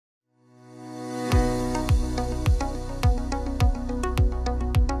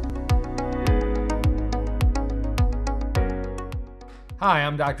Hi,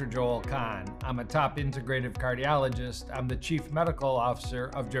 I'm Dr. Joel Kahn. I'm a top integrative cardiologist. I'm the Chief Medical Officer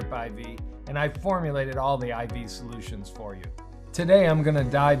of DripIV, and I've formulated all the IV solutions for you. Today, I'm going to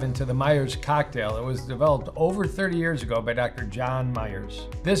dive into the Myers cocktail. It was developed over 30 years ago by Dr. John Myers.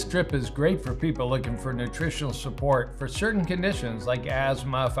 This drip is great for people looking for nutritional support for certain conditions like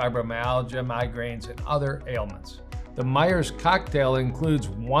asthma, fibromyalgia, migraines, and other ailments. The Myers cocktail includes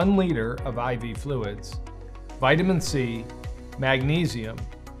 1 liter of IV fluids, vitamin C, magnesium,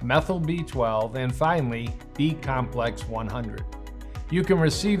 methyl B12, and finally, B-complex 100. You can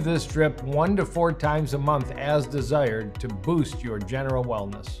receive this drip 1 to 4 times a month as desired to boost your general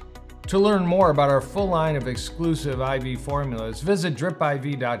wellness. To learn more about our full line of exclusive IV formulas, visit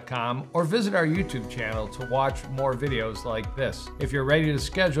DripIV.com or visit our YouTube channel to watch more videos like this. If you're ready to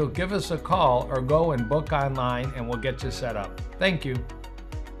schedule, give us a call or go and book online and we'll get you set up. Thank you.